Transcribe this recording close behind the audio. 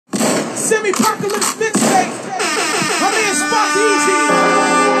Semi-Apocalypse mixtape. My man Spock Easy.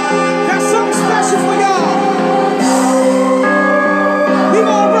 Got something special for y'all. We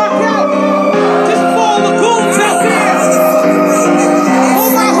gonna rock out. Just for all the goons out there.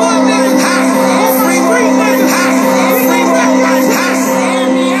 All my hood niggas. All my street niggas. We gonna rock out.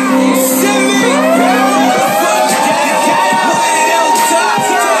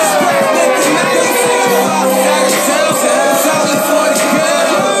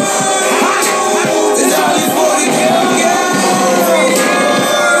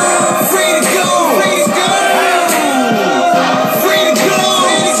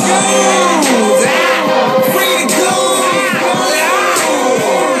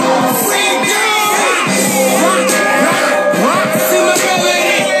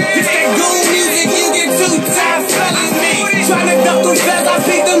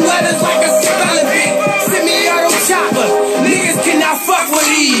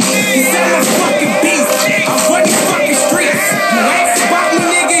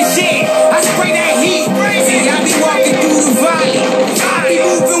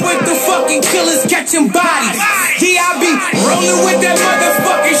 Killers catching bodies. Yeah, I be rolling with that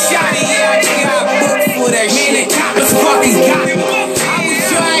motherfucking shotty. Yeah, I got booked for that. Man, that coppers fucking got me. I was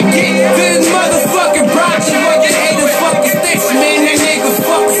trying to get to this motherfucking Bronx. But they hate the fucking sticks, man. That nigga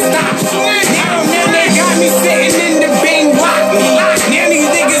fucking stop. Now they got me sitting in the bang lock me. Now these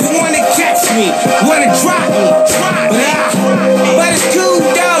niggas wanna catch me, wanna drop me. But it's cool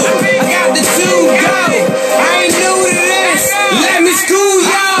though. I got the two go. I ain't new to this. Let me school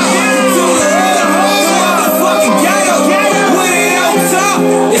y'all.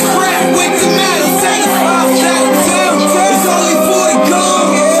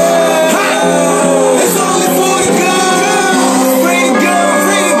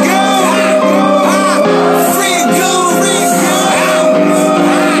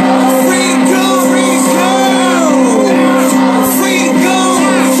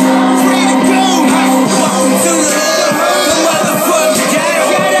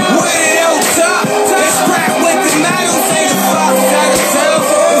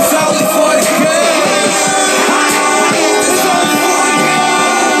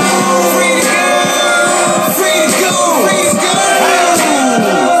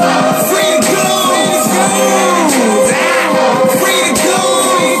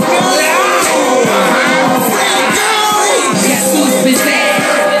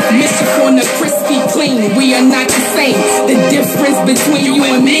 We are not the same. The difference between you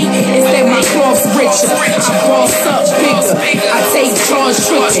and me is that my cloth's richer. I boss up bigger. I take charge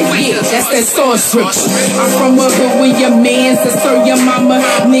stricter. Yeah, that's that sauce dripper. I'm from a hood with your mans to serve your mama.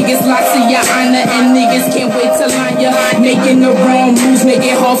 Niggas lots of your honor and niggas can't wait to line ya. Making the wrong moves, make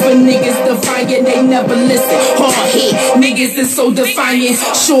it hard for niggas to find ya. They never listen. Hard hit, niggas is so defiant.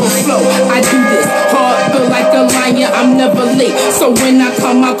 Short flow, I do this. Hard feel like a lion. I'm never late. So when I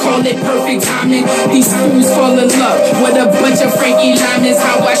come, I call it perfect timing. These fools fall in love with a bunch of Frankie Lyman's.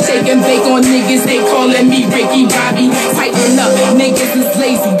 How I shake and bake on niggas, they calling me Ricky Bobby. Tighten up, niggas is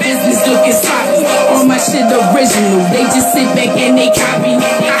lazy, business looking sloppy. All my shit original, they just sit back and they copy.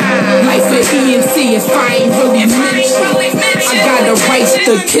 Life for EMC if I ain't really mentioned. I got the rights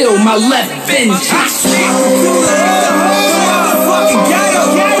to kill my left vengeance.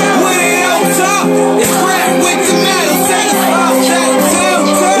 It's rap with the metal,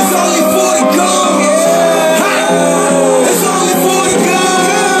 it's only for the gold. It's only for the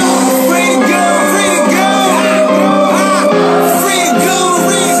gold. Free to go, free to go. Free to go,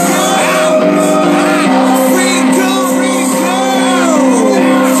 free to go. Free to go, free to go.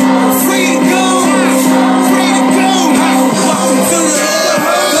 Free to go, free to go. Welcome to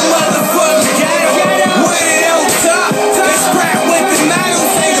the motherfucking ghetto. With it on top. It's rap with the metal,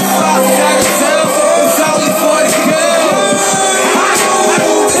 say the fuck out of town. It's only for the gold.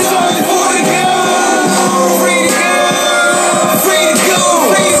 It's only for the gold. Free to go. Free to go.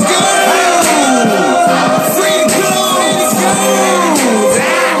 Free to go. Free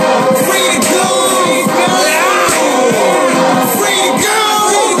to go. Free to go. Free to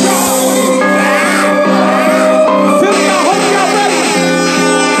go. Philly, I hope y'all ready.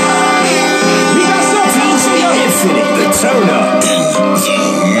 We got something for you. Infinite, the turn up.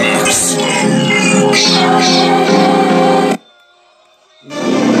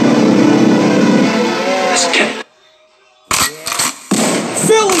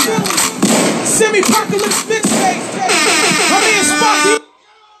 Philly, Semi-Apocalypse mixtape. My man Spock.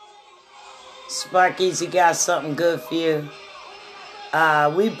 Spock Easy got something good for you.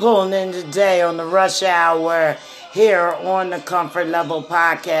 We pulling in today on the rush hour here on the Comfort Level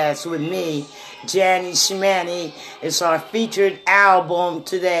Podcast with me, Janny Schmanny. It's our featured album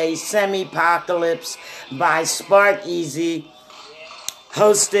today, Semi-Apocalypse by Sparkeasy,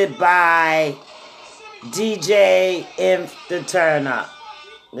 hosted by DJ Inf the Turn Up.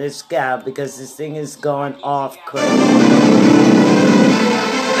 Let's go, because this thing is going off crazy. Let's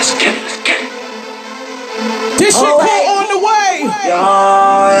get it, let's get it. This shit on the way.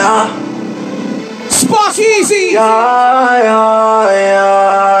 Yeah. Sparkeasy. Yeah.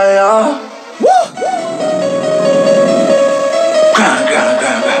 Woo. Grind.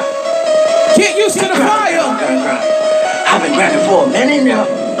 Get used to the fire. Grind. I've been grinding for a minute now.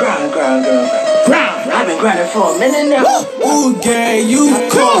 Grind. I've been grinding for a minute now. Ooh, gay, you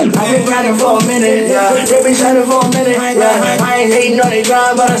cool. I've been grinding for a minute, yeah. They been shining for a minute, yeah. I ain't hating on they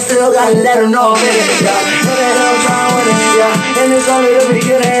grind, but I still gotta let them know a minute, yeah. And I'm trying with it, yeah. And it's only the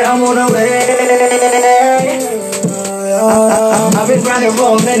beginning, I'm on the way. I've been grinding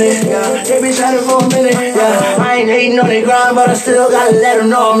for a minute, yeah. They been shining for a minute, yeah. I ain't hating on they grind, but I still gotta let them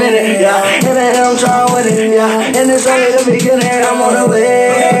know a minute, yeah. And I'm trying with it, yeah. And it's only the beginning, I'm on the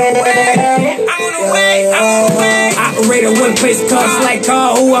way. Operator one place costs like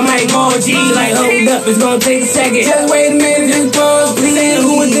call. Who I might call G. Like hold up, it's gonna take a second. Just wait a minute, just pause, please.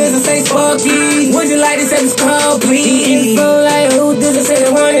 Who is this? I say Sparky. Would you like to say this call, please? Info like who this? I say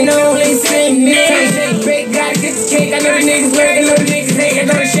the one and only Sydney. Big gotta get the cake. I know the niggas work, I know the niggas hate. I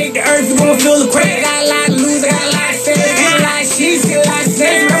know to shake the earth, we gon' feel the quake. I got a lot to lose, I got a lot to say. I got a lot of shit, still a lot to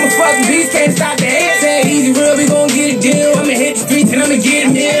say. I'm a fucking beast, can't stop the hate. Say easy real, we gon' get a deal. I'ma hit the streets and I'ma get a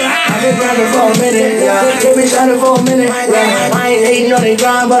meal. I've been grinding for a minute, yeah. They been shining for a minute, yeah. I ain't hating on they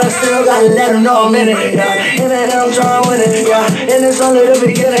grind, but I still gotta let them know a minute, yeah. And then I'm trying with it, yeah. And it's only the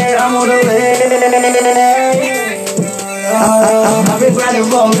beginning, I'm on the way. I've been grinding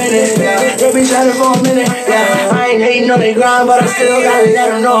for a minute, yeah. They been shining for a minute, yeah. I ain't hating on they grind, but I still gotta let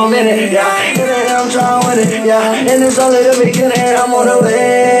them know a minute, yeah. And then I'm trying with it, yeah. And it's only the beginning, I'm on the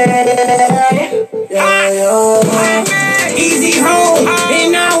way. Easy home,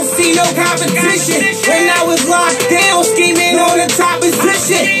 and I don't see no competition. When I was locked down, scheming on the top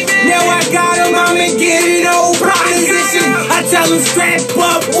position. Now I got them, I'ma get it on proposition. I tell them strap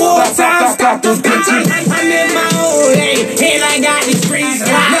up, all time, stop the bitching. I'm in my own lane, and I got the streets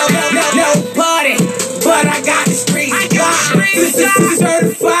locked. No party, but I got the streets locked. This is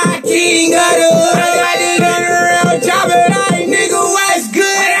certified king of the hood. I got this underground chopping out, nigga, what's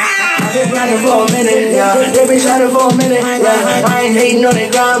good? I've been grinding for a minute, yeah. They been shining for a minute, yeah. I ain't hating on they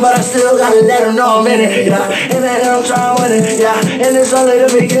grind, but I still gotta let them know a minute, yeah. And then I'm trying with it, yeah. And it's only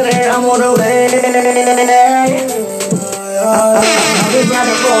the beginning, I'm on the way. I've been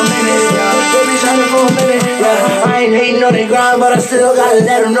grinding for a minute, yeah. They been shining for a minute, yeah. I ain't hating on they grind, but I still gotta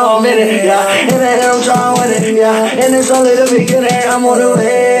let them know a minute, yeah. And then I'm trying with it, yeah. And it's only the beginning, I'm on the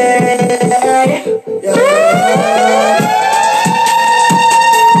way.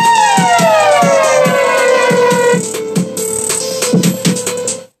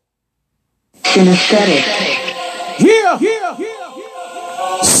 Kinesthetic. Yeah.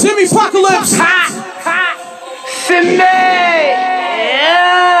 Semi-Apocalypse. Sydney!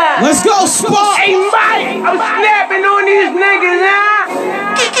 Yeah! Let's go, Spark. Hey, Mike! I'm snapping on these niggas, huh?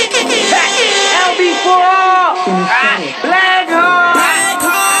 LB4R! Black Hole!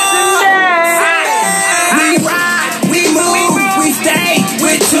 We ride, we move, we stay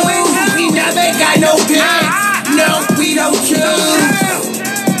with two. We never got no gun. No, we don't choose.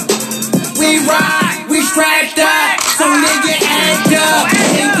 We ride, we strapped up, so nigga act up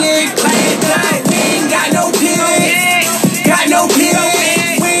and get clapped up. We ain't got no pills, got no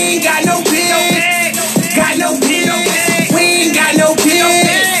pills. We ain't got no pills, got no pills. We ain't got no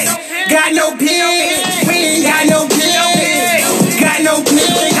pills, got no pills. We ain't got no pills, got no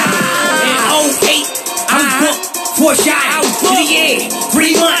pills. In 08, I'm booked for a shot. Yeah,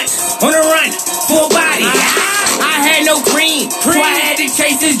 3 months on the run for a body. I had no cream, so I had to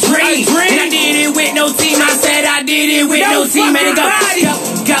chase this dream. And I did it with no team. I said I did it with no team. And go. I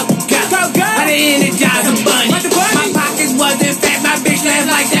didn't energize a bunny. My pockets wasn't fat. My bitch laughed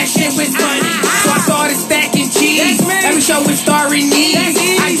like that shit was funny. So I started stacking cheese. Every show with starring knees.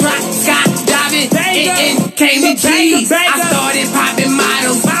 I dropped skydiving and came to G's. I started popping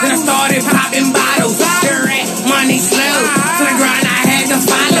models. Then I started popping bottles. The rat money slow. To the grind I had to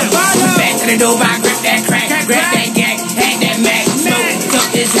follow. Back to the dope, I grip that crack. Grab that gag, had that Mac. Smoke, took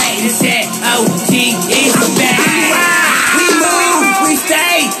his hat and said, OG is back. We move, we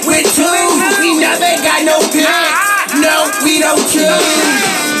stay with two. We never got no gun. No, we don't choose.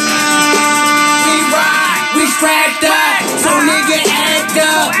 We ride, we strapped up. So nigga act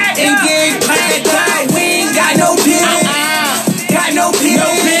up and get clapped up. We ain't got no pills. Got no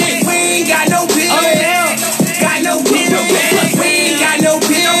pills. We ain't got no pills.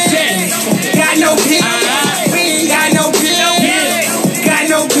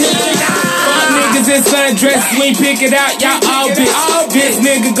 and sundresses, we ain't pick it out, y'all all bitch. This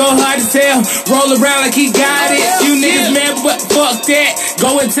nigga go hard as hell, roll around like he got it. You niggas mad, but fuck that.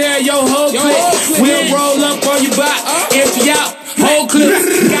 Go and tell your whole clique. We'll roll up on your block, empty out, whole clip.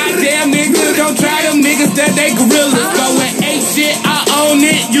 Goddamn niggas, don't try them niggas that they gorillas. Go and ain't shit, I own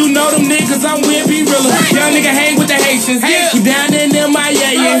it. You know them niggas, I'm with be realer. Young nigga hang with the Haitians. We down in them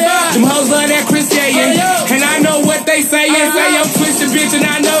MIA. Them hoes love that Chris Yayan. And I know what they say. Say I'm twisted bitch and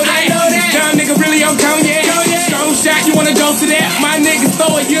I know that. Young nigga really on Kanye. Strong shot, you wanna go to that? My niggas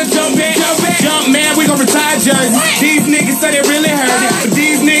throw it, you jump back. Jump man, we gon' retire jersey. These niggas say they really hurt it, but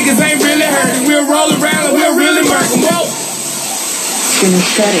these niggas ain't really hurt it. We'll roll around and we'll really murk them. Whoa.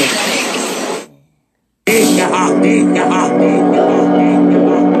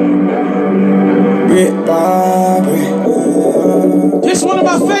 This one of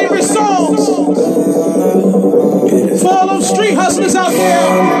my favorite songs for all those street hustlers out there.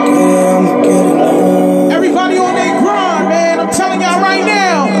 Everybody on their grind, man. I'm telling y'all right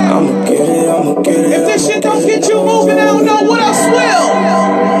now. I'ma get it. If this shit don't get you moving, I don't know what else will.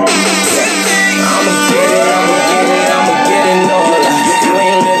 I'ma get it. No lie. You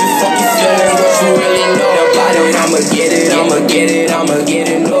ain't living fucking feeling what you really know about it. I'ma get it. No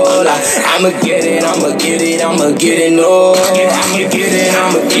lie.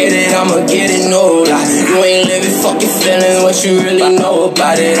 I'ma get it. No lie. You ain't living fucking feeling what you really know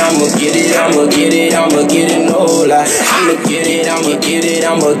about it. I'ma get it. No lie. I'ma get it.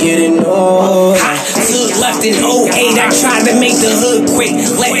 No lie. Hood left in 08, I tried to make the hood quick.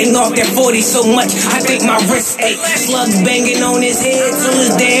 Letting off that 40 so much, I think my wrist ache. Slugs banging on his head till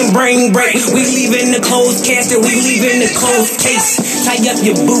his damn brain break. We leaving the closed casket, we leaving the closed case. Tie up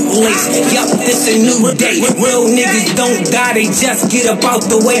your bootlace, yup, this a new day. Real niggas don't die, they just get up out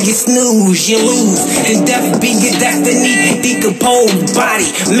the way. You snooze, you lose, and death be your destiny. Decomposed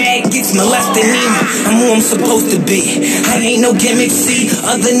body, mad gets molested me. I'm who I'm supposed to be, I ain't no gimmick, see.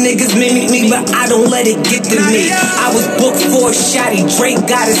 Other niggas mimic me, but I don't let it get to me. I was booked for a shotty, Drake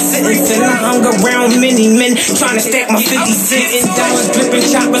got a sentence, and I hung around many men trying to stack my 50 cents. Dollars dripping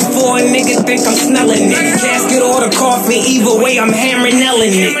choppers for a nigga think I'm smelling it. Casket or the coffin, either way I'm hammering it.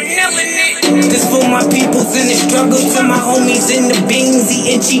 This for my peoples in the struggle, to my homies in the beans,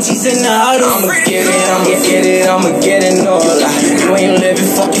 eating chichis in the huddle. I'ma get it, no lie. You ain't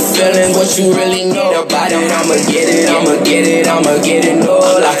living fucking feeling what you really know about it. I'ma get it, no lie. I'ma get it,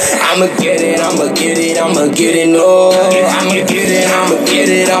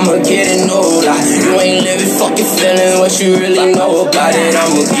 no lie. You ain't living fucking feeling what you really know about it.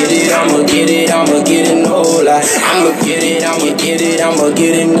 I'ma get it, no lie. I'ma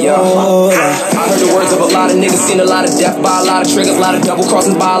get it, no lie. I heard the words of a lot of niggas, seen a lot of death by a lot of triggers, a lot of double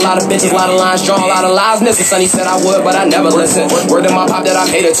crossings by a lot of bitches, a lot of lines drawn, a lot of lies missing. Sonny said I would, but I never listened. Word to my pop that I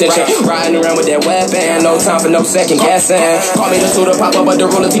paid attention. Riding around with that weapon, no time for no second guessing. Call me the tutor, pop up, but the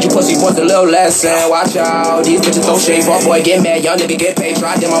ruler teach you pussy boys a little lesson. Watch out, these bitches don't shave off, boy, get mad, young nigga get paid.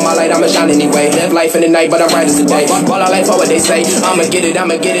 Try dim on my light, I'ma shine anyway. Live life in the night, but I'm bright as the day. Ball out like for what they say. I'ma get it,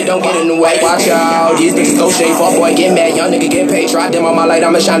 don't get in the way. Watch out, these bitches don't shave off, boy, get mad, young nigga get paid. Try dim on my light,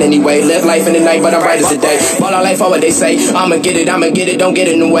 I'ma shine anyway. Live life in the night, but I'm bright as the day. Ball out like for what they say. I'ma get it, don't get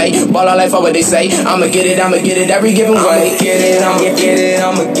in the way. Ball out like for what they say. I'ma get it every given way.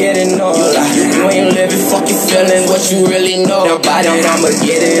 I'ma get it, no lie. You ain't living fucking feeling what you really know about it. I'ma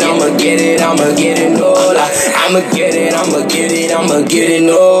get it, no lie.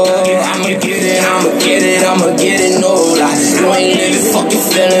 I'ma get it, no lie. You ain't living fucking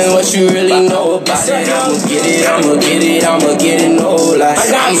feeling what you really know about it. I'ma get it, no lie.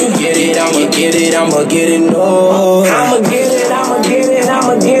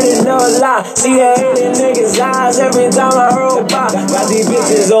 I'ma get it, no lie. See the hating niggas' eyes every time I roll by. Got these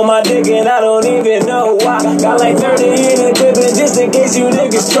bitches on my dick and I don't even know why. Got like 30 in the clipping just in case you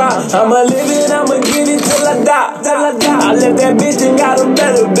niggas try. I'ma live it, I'ma get it till I die. I left that bitch and got a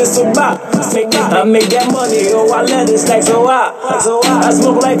better bitch so bye. I make that money, oh I let it stack so high. I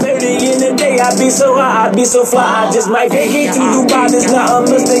smoke like 30 in the day, I be so high, I be so fly. I just might take it to Dubai, it's not a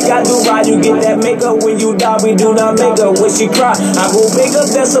mistake I do right. You get that makeup when you die, we do not make up when she cry. I go big up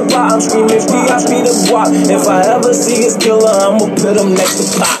that supply, I'm screaming free, I speed up walk. If I ever see his killer, I'ma put him next to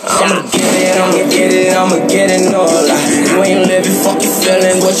Pop. I'ma get it, no lie. You ain't living fucking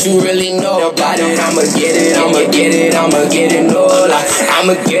feeling what you really know about it. I'ma get it, no lie.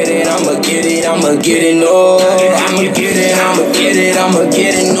 I'ma get it, no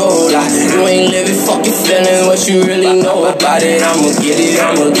lie. You ain't living fucking feeling what you really know about it. I'ma get it,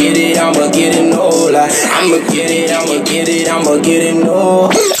 no lie. I'ma get it, no.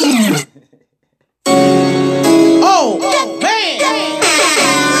 Oh, man.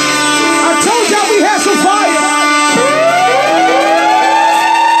 I told y'all we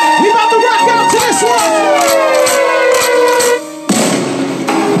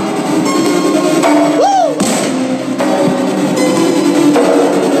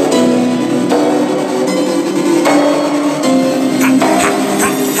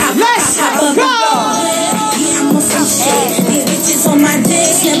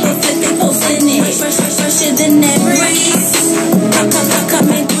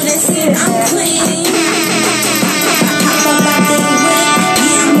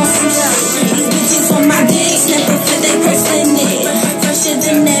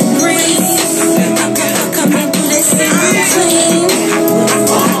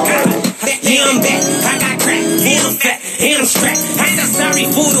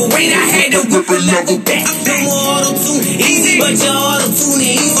to whip another back. No more auto-tune, easy, but your auto-tune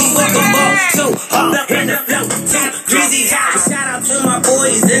easy. Fuck them all, so hard, in the flow, too drizzy. Shout out to my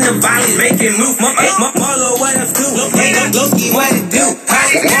boys in the valleys, making moves. Marlo, what up, too? Lowski, what it do?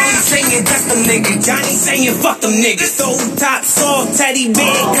 Wally singing, that's them niggas. Johnny saying, fuck them niggas. Soul top, soft, teddy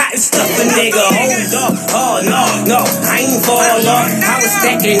bear, cotton stuff a nigga. Hold up, oh no, I ain't fall off. I was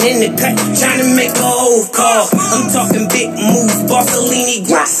stacking in the cut, trying to make a whole call. I'm talking big moves, Barcelini,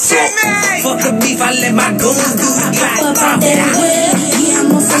 grass. Fuck the beef, I let my goons do the glass top. Yeah,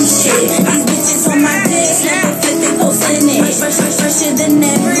 I'm on some shit. These bitches on my dick, never fit, they posting it. Fresher than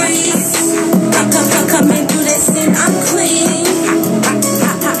that breeze. Coming through that scene, I'm clean.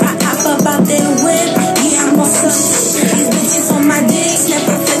 Hop up out that whip, yeah, I'm on some shit. These bitches on my dick,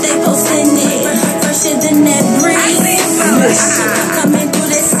 never fit, they posting it. Fresher than that breeze. Coming through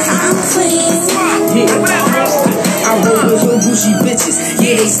that scene, I'm clean. I roll with little bougie bitches,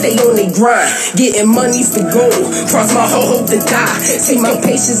 yeah, they stay on their grind. Getting money's the goal, cross my whole hope to die. Take my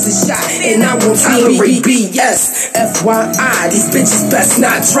patience a shot, and I won't tolerate BS. FYI, these bitches best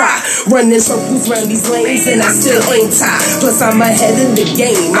not try. Running circles round these lanes, and I still ain't tied. Plus I'm ahead of the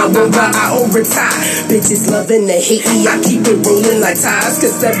game, I won't buy, I overtime. Bitches loving to hate me, I keep it rolling like ties.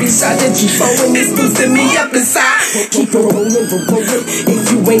 Cause every shot that you throwing is boosting me up inside. Keep it rolling, if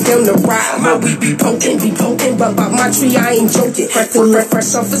you ain't down the ride, my we be poking, but about my tree I ain't joking.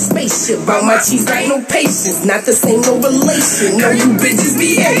 Fresh off a spaceship, about my cheese I ain't no patience. Not the same, no relation, no you bitches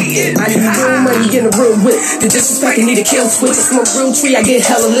be hating. I need real money in a real whip, the disrespect I need a kill switch. I smoke real tree, I get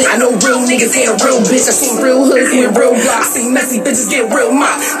hella lit. I know real niggas ain't a real bitch. I seen real hoods with real blocks, seen messy bitches get real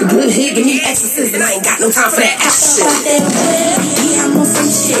mop. The good hit give me exorcism, and I ain't got no time for that action. Yeah, I'm on some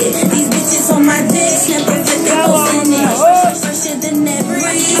shit. These bitches on my dick, never fit, they posting it. Fresher than that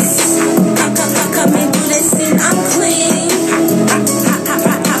breeze. Coming through that scene, I'm clean.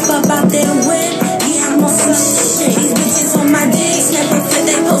 Hop up out that whip, yeah, I'm on some shit. These bitches on my dick, never fit,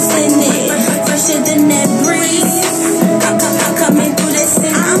 they posting it. Fresher than that breeze. Coming through that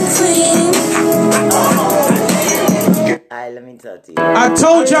scene, I'm clean. Alright, let me talk to you. I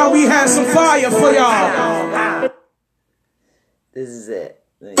told y'all we had some fire for y'all. This is it.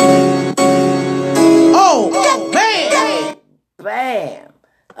 Oh, man. Bam!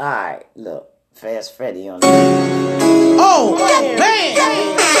 Alright, look. Fast Freddy on it. Oh, man.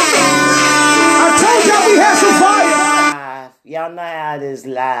 I told y'all we had some fire. Y'all know how it is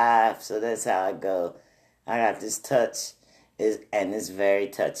live, so that's how I go. I got this touch, and it's very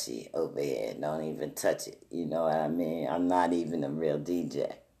touchy over here. Don't even touch it. You know what I mean? I'm not even a real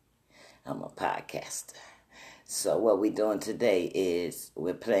DJ. I'm a podcaster. So what we're doing today is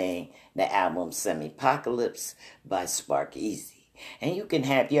we're playing the album Semi-Apocalypse by Spark Easy. And you can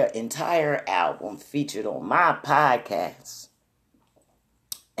have your entire album featured on my podcast.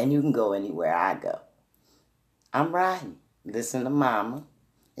 And you can go anywhere I go. I'm riding. Listen to Mama.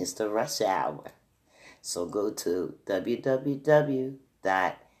 It's the Rush Hour. So go to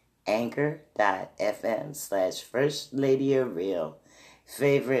www.anchor.fm/First Lady of Real.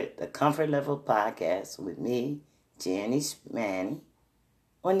 Favorite the Comfort Level Podcast with me, Jenny Manny,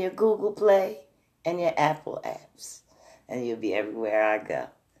 on your Google Play and your Apple apps. And you'll be everywhere I go.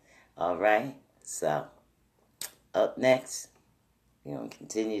 All right? So, up next, we're going to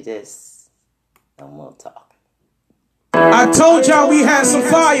continue this, and we'll talk. I told y'all we had some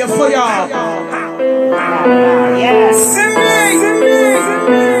fire for y'all. Yes.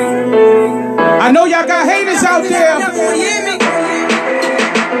 I know y'all got haters out there. This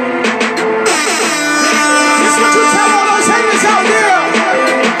what you tell all those haters out there.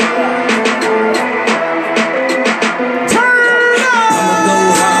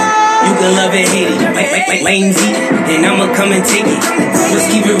 Love it, hate it, like lanes eat it, and I'ma come and take it. Let's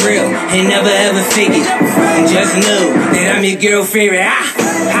keep it real, and never ever fake it. And just know that I'm your girl favorite.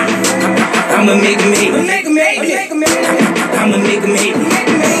 I'ma make them hate me. I'ma make them hate me. I'ma make them hate me.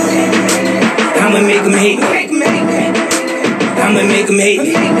 I'ma make them hate me. I'ma make them hate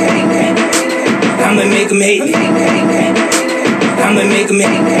me. I'ma make them hate me. I'ma make them hate me.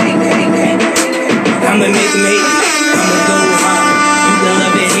 I'ma make them hate me. I'ma go hard. You can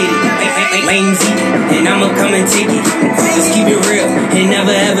love it, hate it. Lanes eat it, and I'ma come and take it. Just keep it real, and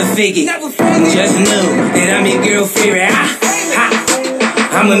never ever fake it. And just know that I'm your girl favorite.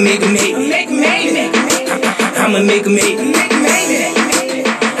 I'ma make them hate me. I'ma make them hate me.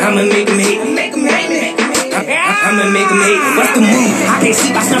 I'ma make them hate me. I'ma I'ma make them hate. What's the move? I can't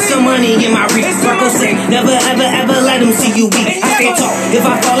sleep, I smell some money in my reach. Marco say, never ever ever let them see you weak. I stay tall. If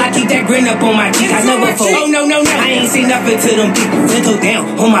I fall, I keep that grin up on my cheek. I never fold. Oh no, no, no. I ain't say nothing to them people. Mental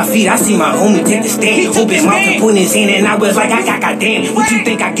down on my feet. I see my homie take the stand. Open mouth and put his hand, and I was like, I got goddamn. What you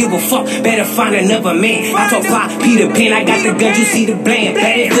think I give a fuck? Better find another man. I talk fly, Peter Pan. I got the gun, you see the bland.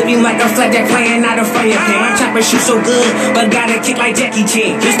 Better flip him like a flapjack playing out a frying pan. My chopper shoot so good, but got a kick like Jackie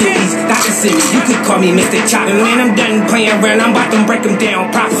Chan. Mr. Beast, Dr. Simi, you could call me Mr. Chopper. Man, I'm done playing around. I'm about to break him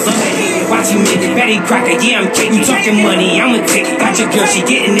down proper. Watch you make it, Betty Crocker. Yeah, I'm taking. You talking money, I'ma take it. Got your girl, she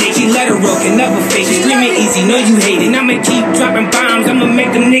getting it. She let her roll, can never fake it. Screaming easy, know you hate it. I'ma keep dropping bombs. I'ma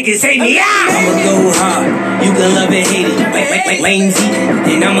make them niggas hate me. I'ma go hard. You can love it, hate it. Like Lane Z,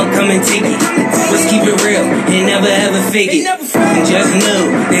 and I'ma come and take it. Let's keep it real and never ever fake it. Just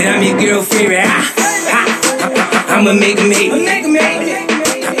know that I'm your girl favorite. I'ma make them hate.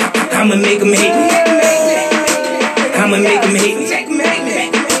 I'ma make them hate. I'ma make them hate.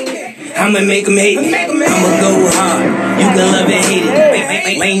 I'ma make them hate. I'ma go hard. You can love it, hate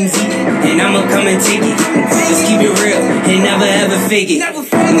it. Lane Z, and I'ma come and take it. Just keep it real and never ever fake it.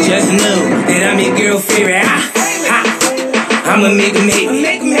 Just know that I'm your girl favorite. I'ma make them hate.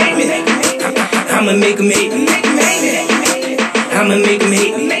 I'ma make them hate. I'ma make them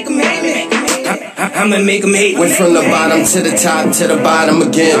hate. I'ma make them hate. Went from the bottom to the top to the bottom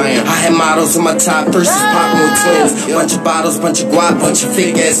again. I had models in my top, first is popping with twins. Bunch of bottles, bunch of guap, bunch of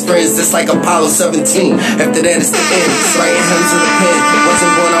fake ass friends. That's like Apollo 17. After that it's the end. Writing hymns to the pen.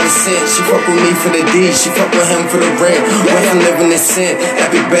 Wasn't born, I was sent. She fuck with me for the D, she fuck with him for the rent. Went from living in sin,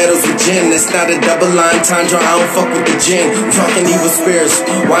 epic battles with gin. That's not a double line, Tandra, I don't fuck with the gin. Talking evil spirits,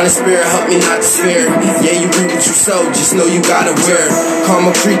 wine and spirit help me not to fear. Yeah, you reap what you sow, just know you gotta wear.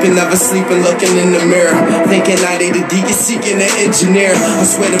 Karma creeping, never sleeping, looking in the mirror. Thinking I need a deacon, seeking an engineer. I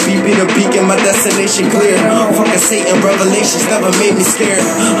swear to be the beacon, my destination clear. Fucking Satan, revelations never made me scared.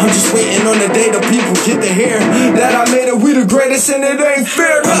 I'm just waiting on the day the people get to hear that I made it, we the greatest and it ain't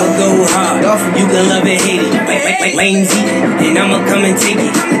fair. I'ma go hard, you can love it, hate it. Like Lane Z, and I'ma come and take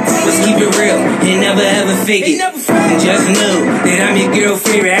it. Let's keep it real and never ever fake it. Just know that I'm your girl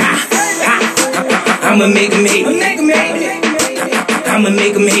favorite. I'ma make them hate. I'ma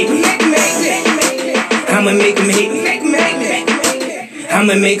make them hate. I'ma make them hate.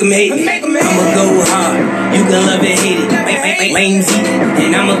 I'ma make them hate. I'ma go hard. You can love it, hate it. Lane Z,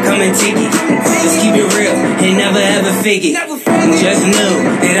 and I'ma come and take it. Just keep it real and never ever fake it. Just know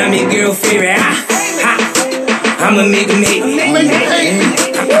that I'm your girl favorite. I'ma make them hate.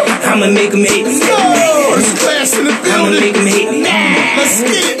 I'ma make them hate. First class in the building. I'ma make them hate. Let's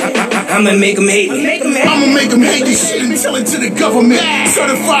get it. I'ma make them hate. I'ma make them hate this shit and tell it to the government.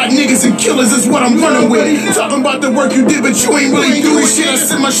 Certified niggas and killers is what I'm running with. Talking about the work you did, but you ain't really doing shit. I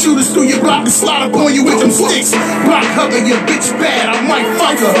send my shooters through your block and slide up on you with them sticks. Block hugger, your bitch bad, I might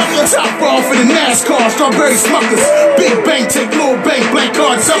fuck her. Top off in the NASCAR, strawberry smuckers. Big bank, take little bank, blank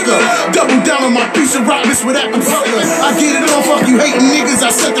card sucker. Double down on my piece of rock, this with apple sucker. I get it on, fuck you hating niggas,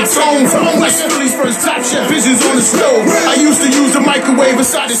 I set the tone. Like Philly's first Top Chef, visions on the stove. I used to use the microwave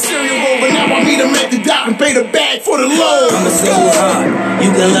inside the cereal bowl, but now I meet them at the dock and pay the bag for the load. I'ma go hard,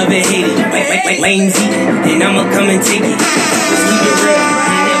 you can love it, hate it. Like Lane Z, and I'ma come and take it. Just keep it real,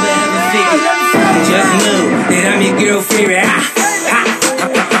 and never ever fake it. Just know that I'm your girl favorite.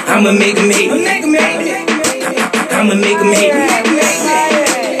 I'ma make them hate. I'ma make them hate.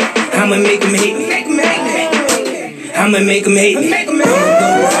 I'ma make them hate. I'ma make them hate. I'ma go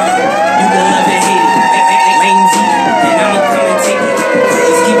hard, you can love it, hate it. Lane Z, and I'ma come and take it.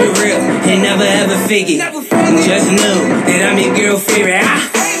 Just keep it real and never ever fake it. Just know that I'm your girl favorite.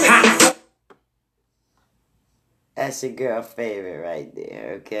 That's your girl favorite right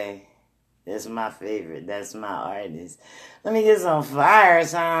there, okay? That's my favorite. That's my artist. Let me get some fire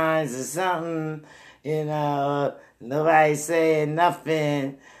signs or something. You know, nobody saying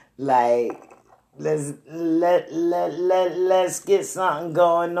nothing. Like, let's get something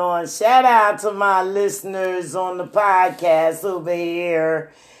going on. Shout out to my listeners on the podcast over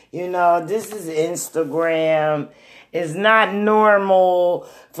here. You know, this is Instagram. It's not normal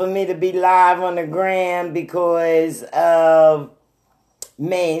for me to be live on the gram because of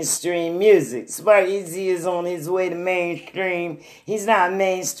mainstream music. Spark Easy is on his way to mainstream. He's not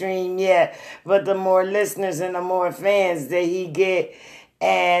mainstream yet, but the more listeners and the more fans that he get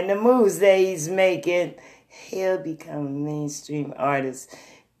and the moves that he's making, he'll become a mainstream artist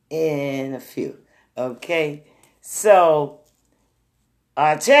in a few. Okay? So,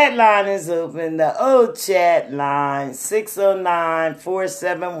 our chat line is open. The old chat line,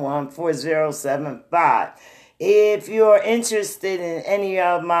 609-471-4075. If you're interested in any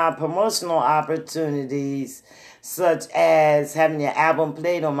of my promotional opportunities, such as having your album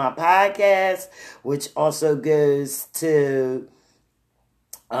played on my podcast, which also goes to,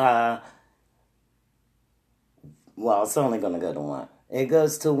 well, it's only going to go to one. It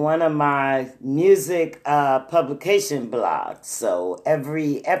goes to one of my music publication blogs. So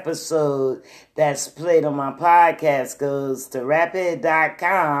every episode that's played on my podcast goes to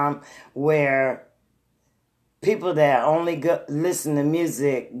rapid.com, where people that only listen to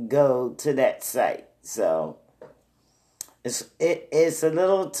music go to that site. So it's a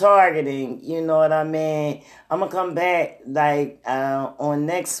little targeting, you know what I mean? I'm going to come back like on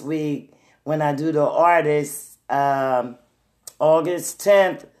next week when I do the artists, August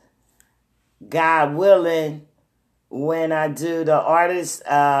 10th, God willing, when I do the artist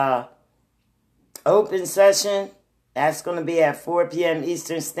open session. That's going to be at 4 p.m.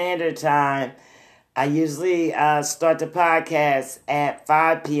 Eastern Standard Time. I usually start the podcast at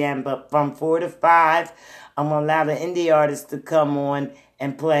 5 p.m., but from 4 to 5, I'm going to allow the indie artists to come on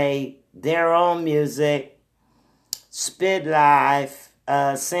and play their own music, spit live,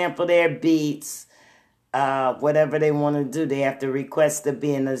 sample their beats, whatever they want to do. They have to request to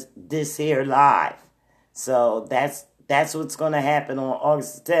be in this here live. So that's what's going to happen on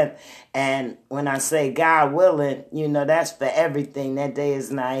August 10th. And when I say God willing, you know, that's for everything. That day is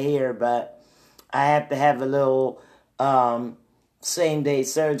not here, but I have to have a little same-day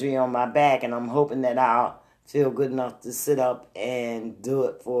surgery on my back, and I'm hoping that I'll feel good enough to sit up and do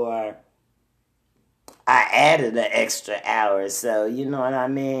it for... I added an extra hour, so you know what I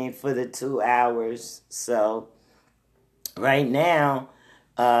mean, for the 2 hours. So right now,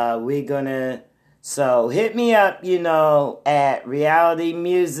 we're going to... So hit me up, you know, at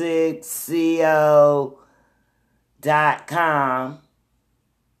realitymusicco.com.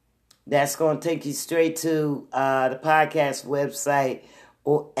 That's going to take you straight to the podcast website.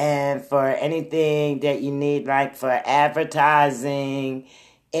 And for anything that you need, like for advertising,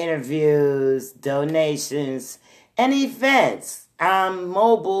 interviews, donations, and events. I'm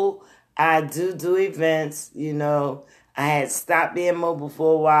mobile. I do events, you know. I had stopped being mobile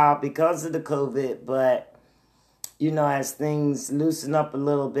for a while because of the COVID, but, you know, as things loosen up a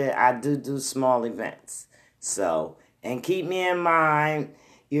little bit, I do small events. So, and keep me in mind,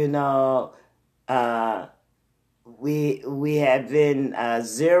 you know, we have been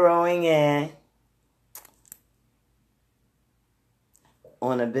zeroing in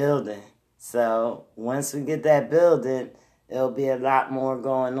on a building. So once we get that building, there'll be a lot more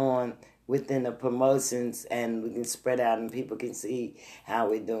going on within the promotions, and we can spread out and people can see how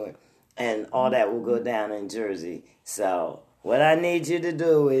we're doing. And all that will go down in Jersey. So what I need you to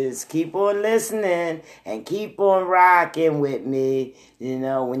do is keep on listening and keep on rocking with me. You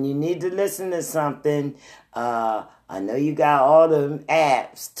know, when you need to listen to something, I know you got all the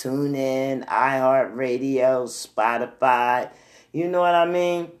apps, TuneIn, iHeartRadio, Spotify, you know what I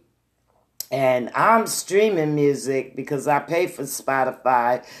mean? And I'm streaming music because I pay for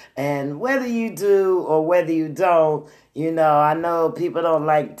Spotify. And whether you do or whether you don't, you know, I know people don't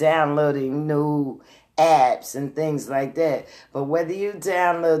like downloading new apps and things like that. But whether you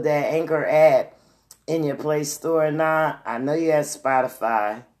download that Anchor app in your Play Store or not, I know you have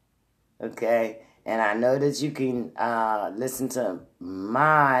Spotify, okay? And I know that you can listen to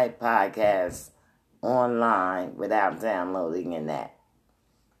my podcast online without downloading an app.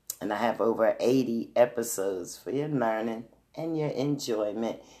 And I have over 80 episodes for your learning and your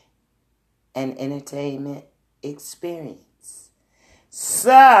enjoyment and entertainment experience.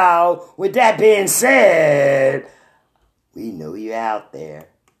 So, with that being said, we know you're out there.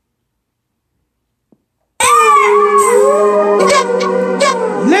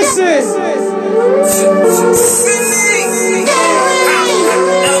 Listen!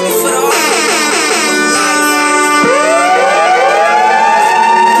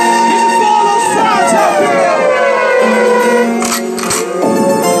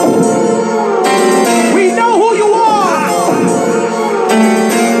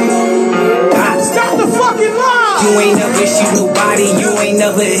 You ain't never shoot nobody, you ain't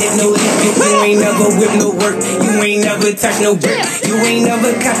never hit no lick, you ain't never whip no work, you ain't never touch no brick, you ain't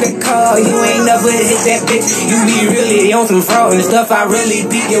never cop the car, you ain't never hit that bitch, you be really on some fraud and stuff, I really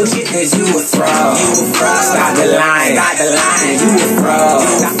beat your shit, cause you a fraud, stop the line, you a fraud,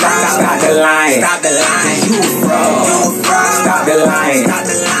 stop the line, you a fraud, stop the line, you a fraud, stop the line,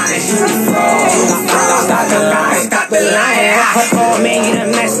 oh man, you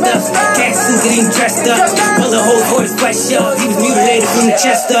done messed up, cat suit getting dressed up, pull the whole voice flesh up, he was mutilated from the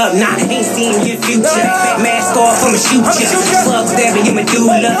chest up, nah, ain't seen your future, mask off, I'ma shoot ya, slug stabbing your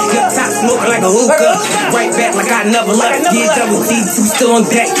medulla, your top smoking like a hookah. Right back like I never left. Yeah, double D, two still on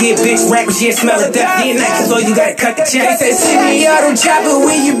deck. Yeah, bitch, rappers, yeah, smell of death. Yeah, night, so you gotta cut the check. They say, semi-auto chopper,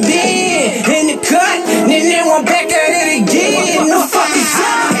 where you been? In the cut, then they want back at it again. No fucking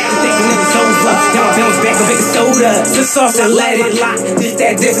time. Thinking niggas over. Now I bounce back, a big soda. The sauce and let it lock. Just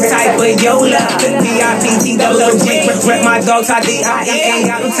that different type of Yola. VIP, TWG. Rep my dogs, I-D-I-E. Ain't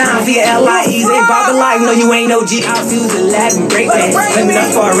got no time for your LIEs. Ain't about the life, no, you ain't OG. I'll fuse the lab and break man. Enough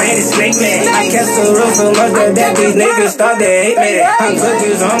for a random snake man. I kept so real so much that these niggas start to hate me. I'm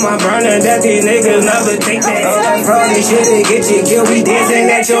cookies on my burner that these niggas never take that. All that fraud and shit that get you killed. We dancing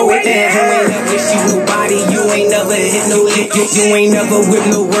at your witness. You ain't never shoot nobody. You ain't never hit no lick. You ain't never whip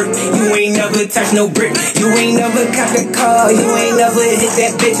no work. You ain't never touch no brick. You ain't never cop the car. You ain't never hit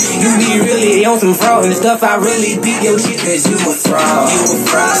that bitch. You be really on some fraud and stuff. I really beat your shit cause you a fraud. You a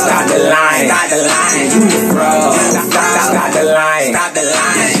fraud. Stop the lying. Stop the lying. You a fraud. Stop the lying. Stop the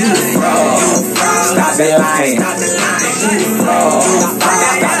lying. You a fraud. Stop the lying. Stop the lying. You a fraud.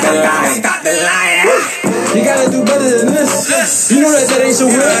 Stop the lying. Stop the lying. You gotta do better than this. You know that ain't so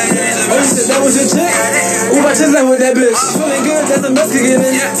real. Oh, you said that was your chick? Ooh, my chick's like with that bitch. Feeling good, that's the best kicking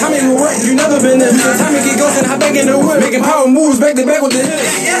in. Tommy will work, you never been there. Tommy get ghosted, hop back in the whip. Making power moves back to back with the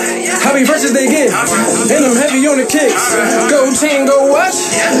hits. How many verses they get? And I'm heavy on the kicks. Gold chain, gold watch.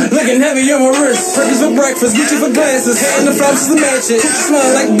 Looking heavy on my wrist. Purpose for breakfast, Gucci for glasses. Hair in the flops to match it. Smell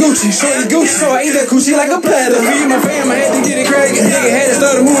like Gucci, shorty Gucci. So I eat that coochie like a platter. Feed my fam, I had to get it cracking. Nigga had to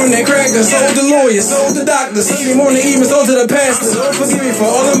start moving that cracker. Sold the lawyer, sold the doctor. Sunday morning, even sold to the pastor. Lord forgive me for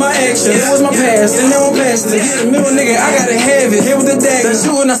all of my actions. It was my past, and now I'm past it. Get the middle nigga, I gotta have it. Hit with the dagger,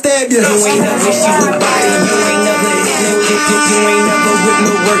 shoot and I stab you. You ain't never shoot nobody. You ain't never hit no lick. You ain't never whip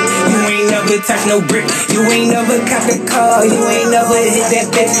no work. You ain't never touch no brick. You ain't never cop the car. You ain't never hit that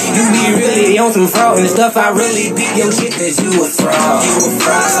bitch. You be really on some fraud and stuff. I really beat your shit cause you a fraud. You a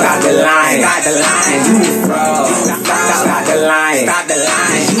fraud. Stop the lying. Stop the lying. You a fraud. Stop the lying. Stop the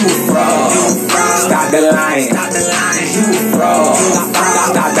lying. You a fraud. Stop the lying. Stop the lying. You a fraud.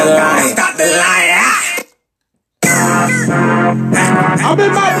 Stop the lying. Stop the lying. I'm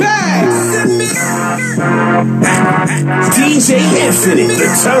in my bag. DJ Infinite, the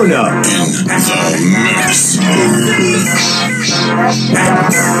turn up. In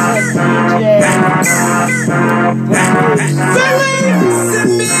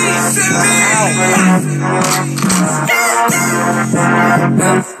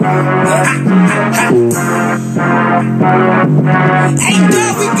Hey,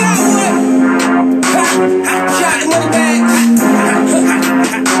 dog, we got one. Shot the money bag.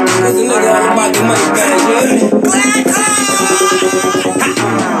 Cause the nigga all about the money bag, yeah. Black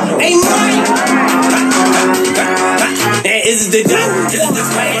Hey, Mike. That is the dope. Is it the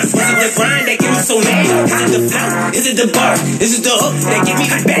fight? Is it the grind that get me so mad? Is it the flow? Is it the bar? Is it the hook that get me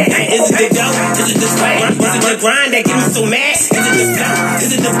bad? Is it the dope? Is it the fight? Is it the grind that get me so mad? Is it the flow?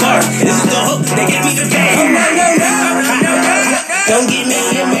 Is it the bar? Is it the hook that get me bad? Don't get me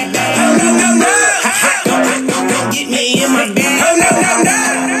in my bag. Don't get me in my bag.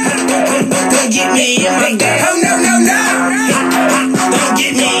 Don't get me in my bag. Don't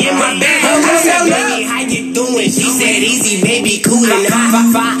get me in my bag. Baby, how you doing? She said easy, baby, coolin'.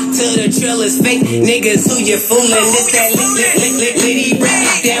 Five to the trillers, fake niggas who you foolin'. This that lady break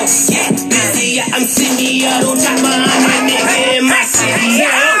it down. Yeah, busy, I'm sitting on top of my nigga in my city.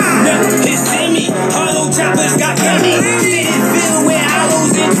 Listen me, hollow choppers got plenty. City filled with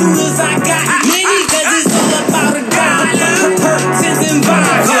hollows and tooters, I got many. Cause it's all about a guy. Perks and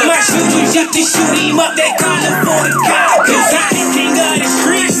vibes. My shooters used to shoot him up, they call him for the guy. Cause I king of the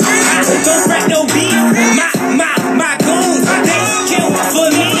streets. Don't wreck no beat. My goons, they kill for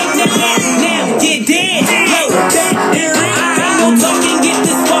me. Now get dead. Yo, that ain't no talking, get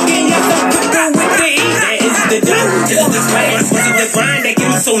this walking. Yes, I'm quicker with the heat. Is it the dope? Is it the swag? Is it the grind that get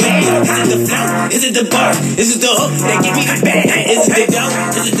me so mad? Is it the flow? Is it the bar? Is it the hook that get me bad? Is it the dope?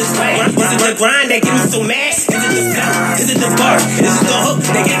 Is it the swag? Is it the grind that get me so mad? Is it the flow? Is it the bar? Is it the hook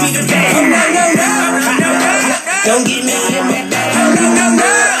that get me bad? Don't get me in my bag. Don't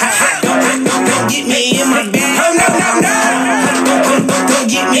get me in my bag. Don't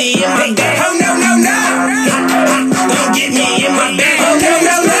get me in my bag. Don't get me in my bag. In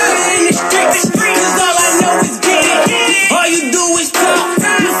the street, cause all I know is get it. All you do is talk.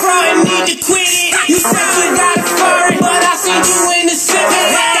 You fraud and need to quit it. You said you got it foreign, but I seen you in the city.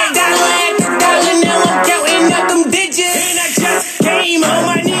 That dollar after dollar, now I'm counting up them digits. And I just came home,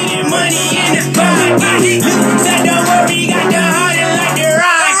 I needed money in the pocket. You said don't worry, got the heart and like the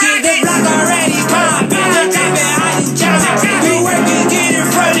rock.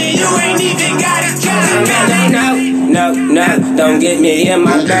 get me in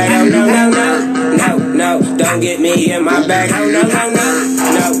my bag. Oh no, no, no, no, no, don't get me in my bag. Oh no, no, no,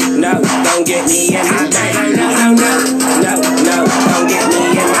 no, no, don't get me in my bag. Oh no, no, no, no, don't get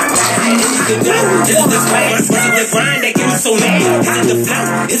me in my bag. Is it the swag? Is it the grind that get me so mad? Is it the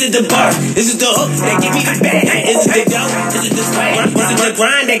flow? Is it the bar? Is it the hook that get me the bag? Is it the dough? Is it the swag? Is it the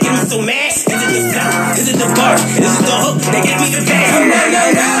grind that get me so mad? Is it the flow? Is it the bar? Is it the hook that get me the bag? Oh no,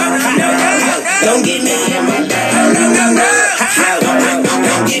 no, no, no, no, don't get me in my bag. Oh no, no, no,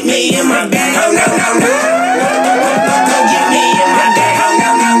 don't get me in my bag. Oh no, no, no, don't get me in my bag. Oh no,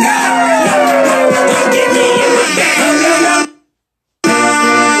 no, no, don't get me in my bag. Oh no, no.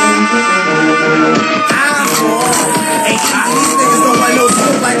 These niggas don't want no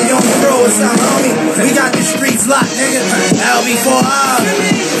smoke like they on the road or something, homie. We got the streets locked, nigga. LB4R.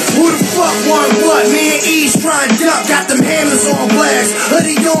 Who the fuck want what? Me and E trying to duck. Got them hammers on blast.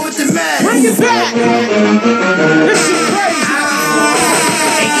 Hoodie on with the mag. Bring it back. This shit crazy.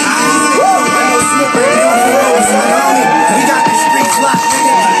 We got the streets locked,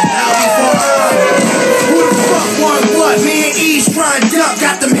 nigga. LB4R. Who the fuck want what? Me and E trying to duck.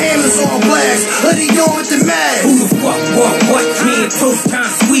 Got them hammers on blast. Hoodie on with the mag. Who the fuck want what? Me and Toast time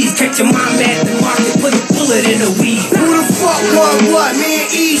squeeze. Catch your mom at the market. Put a bullet in the weed. Who the fuck want what? Me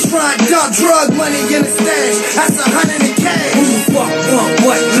and E trying to duck. Drug money in the stash. That's 100 in cash. Who the fuck want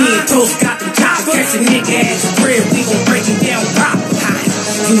what? Me and Toast got the choppers. Catch a nigga at the crib. We gon' break him down proper.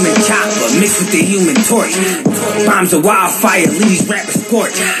 Human chopper mixed with the human torch. Bombs of wildfire, leave these rappers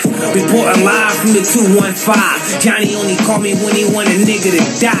scorched. Reporting live from the 215. Johnny only called me when he want a nigga to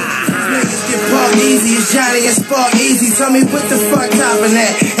die. Niggas get buck easy as Johnny and Spark Easy. Tell me what the fuck topping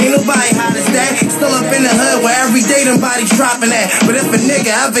that? Ain't nobody hot as that. Still up in the hood where every day them bodies dropping at. But if a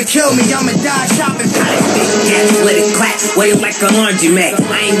nigga ever kill me, I'ma die shopping. Let it clap, wait like a laundromat.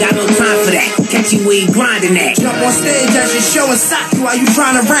 I ain't got no time for that. Catch you where you grinding at. Jump on stage at your show and sock you while you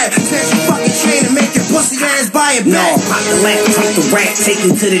trying to rap. Snatch your fucking chain and make your pussy ass buy it back. No, pop the lamp, pump the rat, take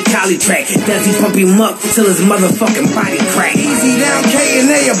him to the Charlie track. Does he pump him up till his motherfucking body crack? Easy down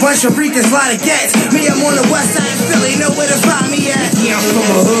K&A, a bunch of Ricans, lot of gats. Me, I'm on the west side of Philly, know where to find me at. Yeah, I'm from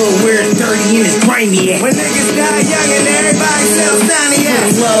a hood where it's dirty and it's grimy at. When niggas die young and everybody sells tiny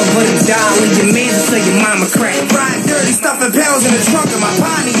at. Love but a dollar, your man to say your mama crack. Riding dirty, stuffing pounds in the trunk of my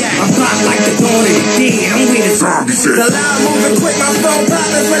Pontiac. I'm hot like the dawn of the dead, I'm with a zombie set. The loud moving quick, my phone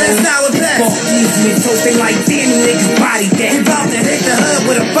popping for that sour pack. Fuck easy and toast, they like damn niggas body that. We bout to hit the hood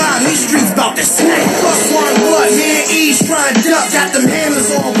with a bomb, these streets bout to snap. Fuck one what? Me and E trying to duck, got them hammers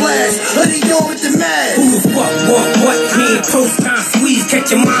on blast. Hoodie on with the mag. Who the fuck what? Me and Toast time squeeze,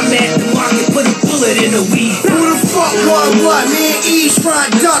 catch your mom at the market, put a bullet in the weed. Who the fuck want what? Me and E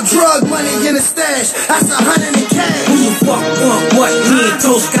trying to duck, drug money in the stash. That's 100 in cash. Who the fuck want what? Me and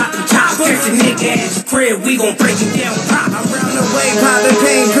Toast got the chop, catch a nigga at his crib, we gon' break it down pop. Around the way, popping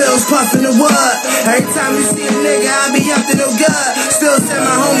pain pills, puffing the wood. Every time you see a nigga, I be up to no good. Still send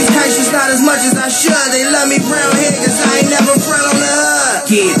my homies cash, just not as much as I should. They love me brown hair, cause I ain't never front on the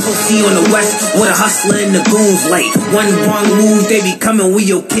hood. Yeah, Pussy on the west, with a hustler and the goons late. One wrong move, they be coming where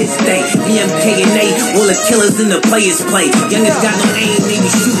your kids stay. BMK and A, all the killers and the players play. Youngest got no aim, they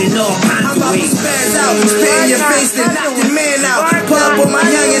be shooting all kinds of ways. Spaz out, spit in your face, then knock your man out. Pull up on my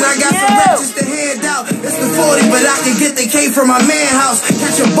youngin', I got some ratchets to hand out. It's the 40, but I can get the K from my man house.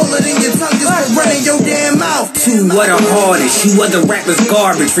 Catch a bullet in your tongue just for running your damn mouth. Two, what a hardest, you other rappers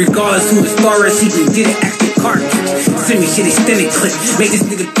garbage. Regardless who the star is, he can get an extra cartridge. Send me shit extended clip, make this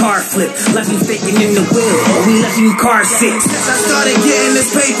nigga car flip. Left him faking in the wheel, or we left him car sick. Since I started getting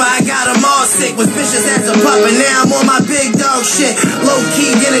this paper, I got them all sick. Was vicious as a pup, and now I'm on my big dog shit. Low key,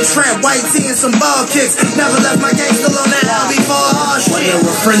 getting trapped, white tee and some ball kicks. Never left my gang still on that LB4R shit. Whether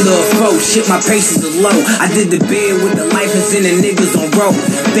a friend or a foe, shit, my patience is low. I did the bid with the lifers and the niggas on road.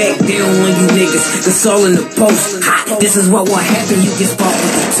 Back down on you niggas, it's all in the post. Hot, this is what will happen, you get fought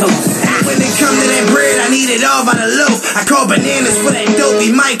with the toast. When it come to that bread, I need it all by the loaf. I call bananas for that dope, he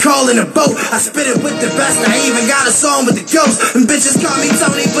might call in a boat. I spit it with the best, I even got a song with the ghost. And bitches call me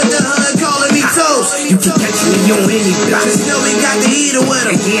Tony, but the hood calling me Toast. You can catch me on any block. Just know we got the heater with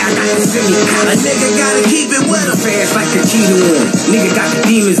him. Yeah, I got the semi. A nigga gotta keep it with him. Fast like a cheetah on. Nigga got the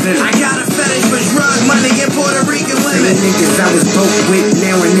demons in him. I got a fetish for drug money and Puerto Rican women. Niggas I was broke with,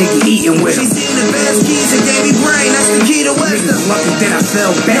 now a nigga eating with She him. seen the best keys and gave me brain, that's the key to wisdom. Lucky that I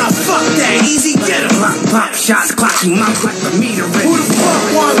fell back. Now fuck that, easy get him. Pop shots, clock you mouth like a meter. Who the fuck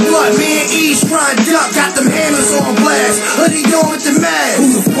want what? Me and E trying to duck, got them hammers on blast. Hoodie on with the mag. Who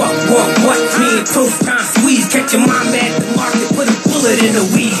the fuck what? Me and Toast time squeeze, catch your mom at the market, put a bullet fuller than the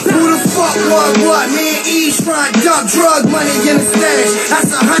weed. Who the fuck what? Me and E front dump drug money in the stash.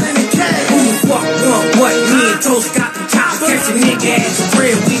 That's 100 in cash. Who the fuck what? Me and Toast got the top. Catch a nigga at the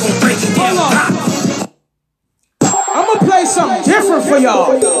crib, we gon' break it down. I'ma play something different for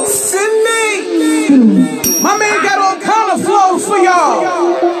y'all. Send me. My man got all kind of flows for y'all.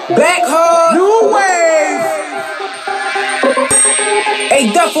 Back hard. New wave.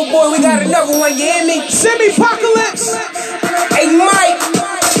 Hey, Duffel boy, we got another one, you hear me? Semi-apocalypse. Hey, Mike.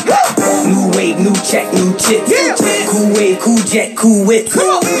 New wave, new check, new chips. Yeah. Cool wave, cool jet, cool whip.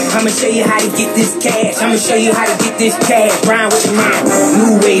 I'ma show you how to get this cash. I'ma show you how to get this cash. Grind with the man.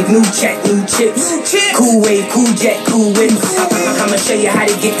 New wave, new check, new chips. Cool wave, cool jet, cool whip. I'ma show you how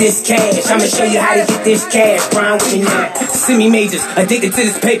to get this cash. I'ma show you how to get this cash. Grind with me now. Semi-majors, addicted to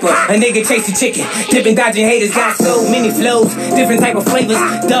this paper. A nigga chasing chicken, dipping, dodging haters. Got so many flows, different type of flavors.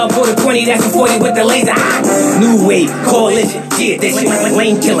 Dub for the 20, that's a 40 with the laser. New wave, coalition, yeah, this shit.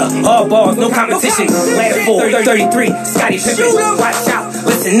 Lane killer, all balls, no competition. Ladder 4, 33, Scotty Pippen. Watch out,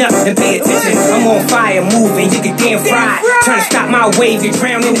 listen up and pay attention. I'm on fire, moving, you get damn fried. Trying to stop my wave, you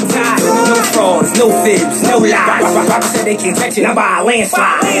drown in the tide. No frauds, no fibs, no lies. Rappers said they can't touch it, I'm by a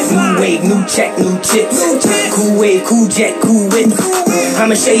landslide. New wave, new check, new chips. Cool wave, cool jet, cool whip.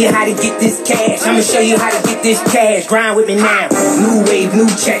 I'ma show you how to get this cash. I'ma show you how to get this cash. Grind with me now. New wave, new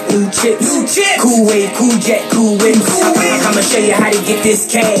check, new chips. Cool wave, cool jet, cool whip. I'ma show you how to get this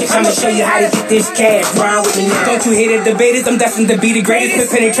cash. I'ma show you how to get this cash. Grind with me now. Don't you hear the debaters? I'm destined to be the greatest. Been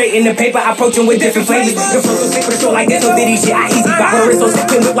penetrating the paper, I approach them with different flavors. The flow so sick for the show like this, no diddy shit. I easy vibe. Where it's so sick,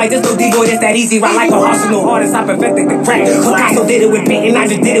 look like this, no D-boy, that's that easy. Ride like a arsenal, artist, I perfected the crack. Picasso did it with paint and I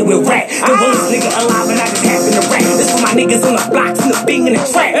just did it with rap. The realest nigga alive and I just happen to rap. This for my niggas on the blocks and the bing in the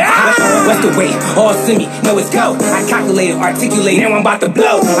track. What's the way? All semi, know it's go. I calculated, articulate, now I'm about to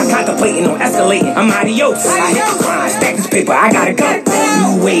blow. I'm contemplating on escalating, I'm adios. I hit the grind, stack this paper, I gotta go.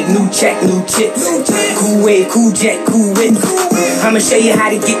 New wave, new check, new chips. Cool wave, cool jet, cool whip. I'ma show you how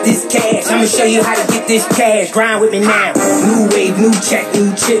to get this cash. I'ma show you how to get this cash. Grind with me now. New wave, new check,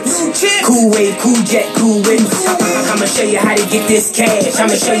 new chips. Cool wave, cool jet, cool whip. I'ma show you how to get this cash.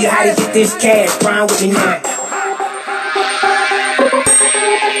 I'ma show you how to get this cash. Grind with me now.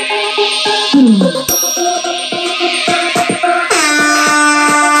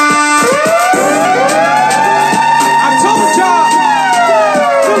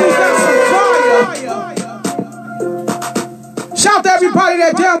 Shout to everybody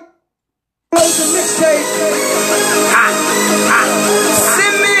that downloads the mixtape.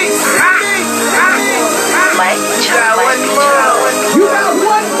 Send me. Mike, You got one more. You got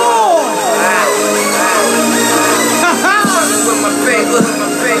one more. With my paper.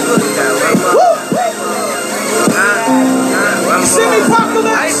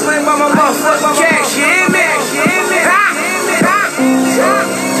 Semi-apocalypse. I ain't playing by my motherfucking cash. You hear me?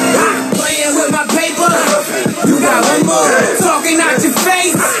 Playing with my paper. You got one more. Talking out your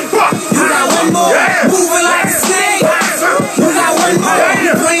face. You got one more. Moving like a snake. You got one more.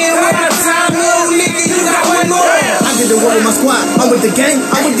 Playing with my time, little nigga. You got one more. I get the word with my squad. I'm with the gang.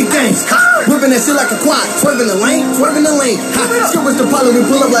 I'm with the gangs. Whipping that shit like a quad. Swerving the lane. Skill with the pilot. We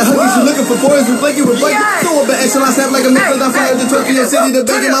pull up like huggies. You looking for boys. We break it. Throw up an echelon snap like a missile. I fired the Tokyo City. The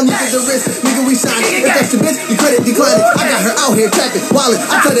bacon. I'm looking at the wrist. Nigga, we shining. If that's your bitch, you credit declining. I got her out here trapping. Wallet.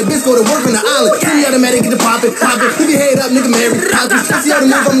 I tell that bitch go to work on the island. Semi-automatic, get the poppin'. Keep your head up, nigga, married. I see how to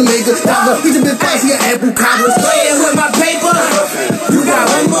move, I'm the maker. He's a bit fast, he an apple cobbler. Playing with my paper. You got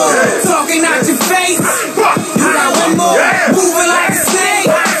one more. Talking out your face. You got one more. Moving like a snake.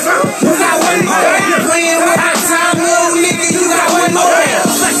 You got one more. Playing with my time, little nigga. You got one more.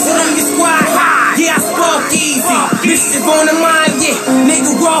 Flexing on your squad. Yeah, I spark easy. Mischief on the mind, yeah.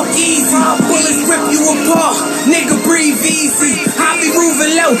 Nigga, walk easy. Bullets rip you apart. Nigga, breathe easy. I be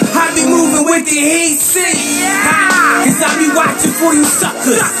moving low. I be moving with the heat. Cause I be watching for you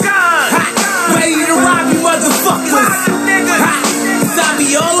suckers. Ready to rob you motherfuckers. Cause I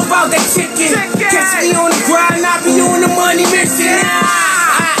be all about that chicken. Catch me on the grind, I be on the money mission.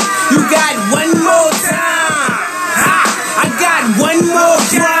 You got one more time. I got one more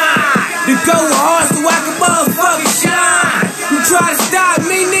grind to go hard so I can motherfucking shine. You try to stop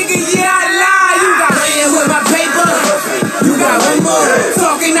me, nigga, yeah, I lie. You got playing with my paper. You got one more.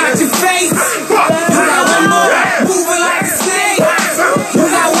 Talking out your face. You got one more. Moving like a snake. You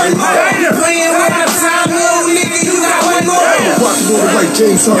got one more. Playing with my time, little nigga. You got one more. Watch the right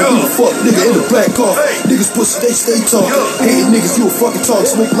James Harden, you a fuck nigga in the black car. Niggas pussy, they stay talking. Hating niggas, you a fucking talk.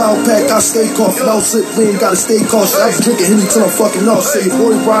 Smoke loud pack, I stay coughing. I don't slip lean, gotta stay cautious. I was drinking Henny till I'm fucking off. Say your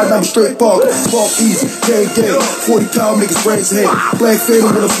boy riding, I'm a straight park. Walk easy, gang gang. 40 pound niggas brains head. Black fading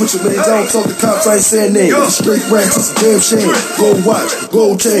when I switch your lanes. I don't talk to cops, I ain't saying names. Straight rats, it's a damn shame. Gold watch,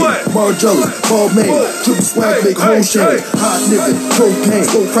 gold chain, Margiela, ball main. Triple swag, make a whole chain. Hot nigga, cocaine.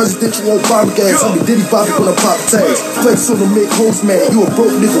 Go presidential Obama gas. I'm the Diddy Bobby when I pop tags. Flex on the make hoes mad. You a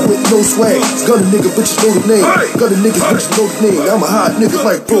broke nigga with no swag. Gunna nigga, bitches know the name. Gunna niggas, bitches know the name. I'm a hot nigga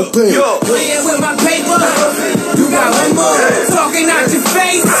like propane. Playing with my paper, you got one more. Talking out your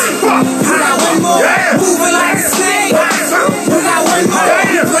face, you got one more. Moving like a snake, you got one more.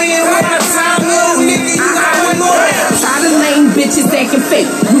 Playing with my time, little nigga, you got one more. Tired of lame bitches acting fake,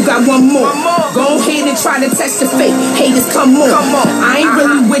 you got one more. Go ahead and try to test the fake. Haters, come on. I ain't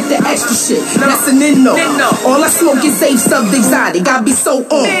really with the extra shit. That's an no. All I smoke is safe stuff exotic. I be so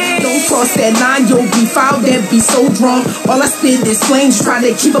on. Don't cross that line, you'll be fouled. That be so drawn. All I spit is flames. Try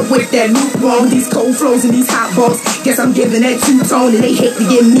to keep up with that lukewarm. These cold flows and these hot balls. Guess I'm giving that two-tone and they hate to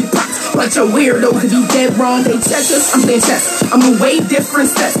give me props. Bunch of weirdos to be dead wrong. They checkers, I'm playing chess. I'm a way different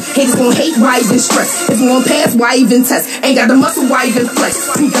steps. Haters gon' hate, why even stress? If you gon' pass, why even test? Ain't got the muscle, why even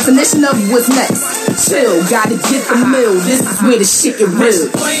flex? True definition of what's next. Chill, gotta get the mill. This is where the shit get real.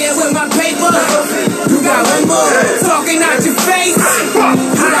 Playing with my paper, you got one more. Talking out your face, you got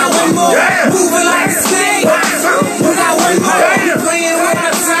one more. Moving like a snake, you got one more. Playing with my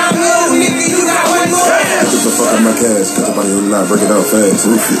time, little nigga, you got one more. Just the fuck out my cash, cause the body will not break it out fast.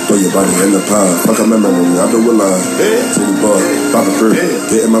 Roof it, throw your body in the pile. Fuck a memory, I do a lie. City boy, pop a bird,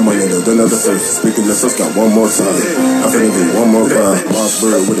 getting my money, though, another first. Speaking the first, got one more time. I finna do one more crime. Lost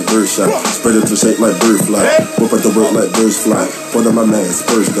bird with a bird shot. Spread it to shape like bird fly. Whoop at the work like birds fly. Put on my mask,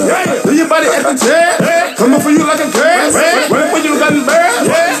 first down. Do your body at the jet? Coming for you like a grass. Wait for you got the bird.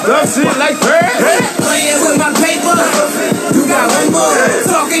 Love shit like bird. Playing with my paper, you got one more.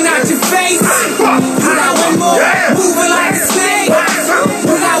 Talking out your face, you got one more. Moving like a snake,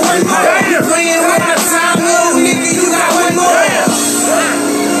 you got one more. Playing with my time, little nigga, you got one more.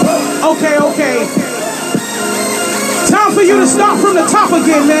 Okay. Time for you to start from the top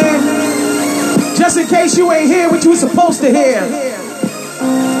again, man. Just in case you ain't hear what you were supposed to hear.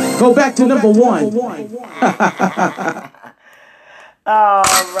 Go back to number one. All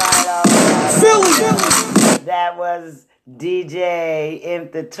right. Philly. That was DJ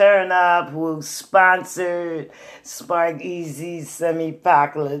Imp the Turn Up, who sponsored Spark Easy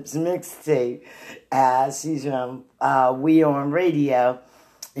Semi-Apocalypse mixtape. She's from We On Radio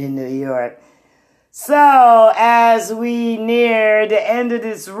in New York. So, as we near the end of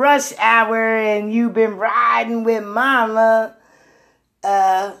this rush hour and you've been riding with Mama,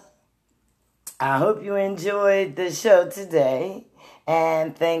 I hope you enjoyed the show today.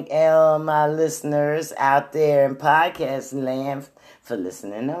 And thank all my listeners out there in podcast land for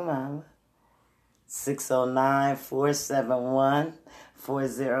listening to Mama.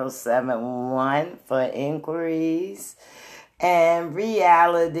 609-471-4071 for inquiries. And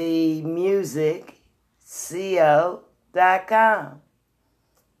realitymusicco.com.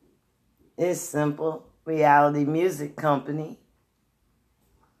 It's simple. Reality Music Company.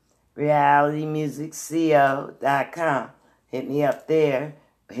 realitymusicco.com. Hit me up there.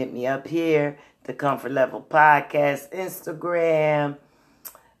 Hit me up here. The Comfort Level Podcast, Instagram,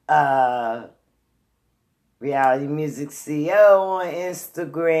 Reality Music CO on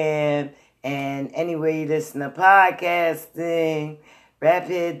Instagram, and anywhere you listen to podcasting,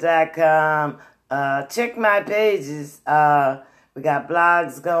 raphead.com. Check my pages. We got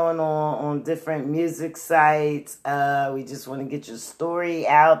blogs going on different music sites. We just want to get your story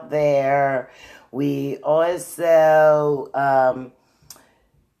out there. We also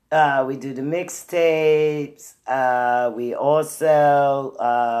we do the mixtapes. We also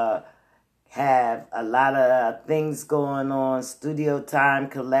have a lot of things going on, studio time,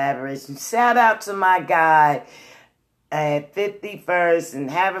 collaboration. Shout out to my guy at 51st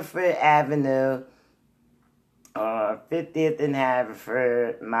and Haverford Avenue. 50th and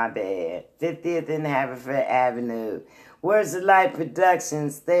Haverford, my bad. 50th and Haverford Avenue. Words of Light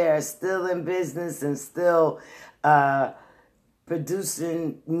Productions, they are still in business and still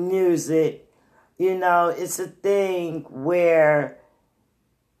producing music. You know, it's a thing where,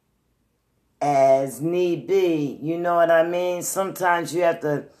 as need be, you know what I mean? Sometimes you have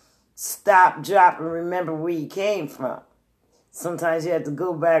to stop, drop, and remember where you came from. Sometimes you have to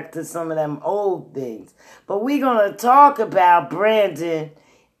go back to some of them old things. But we're going to talk about Brandon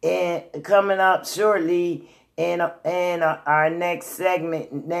and coming up shortly in our next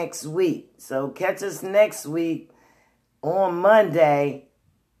segment next week. So catch us next week on Monday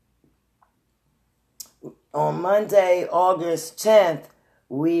on Monday, August 10th,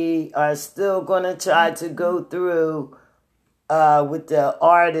 we are still going to try to go through with the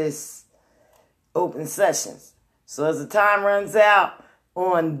artists' open sessions. So as the time runs out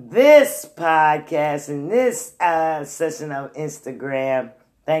on this podcast and this session of Instagram,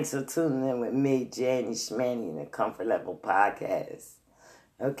 thanks for tuning in with me, Janie Schmanny, in the Comfort Level Podcast.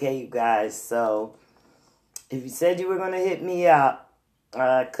 Okay, you guys, so if you said you were going to hit me up,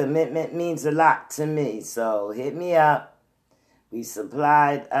 commitment means a lot to me, so hit me up. We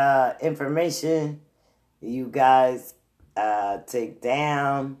supplied information you guys take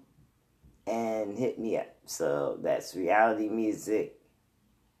down and hit me up. So that's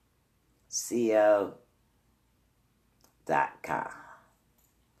realitymusicco.com.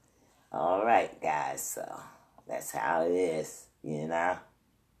 All right, guys, so that's how it is, you know.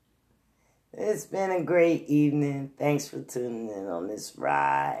 It's been a great evening. Thanks for tuning in on this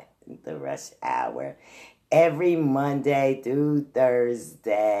ride, the Rush Hour, every Monday through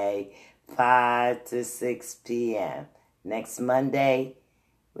Thursday, 5 to 6 p.m. Next Monday,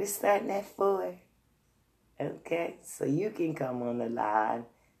 we're starting at 4. Okay, so you can come on the line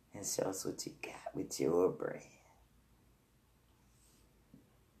and show us what you got with your brain.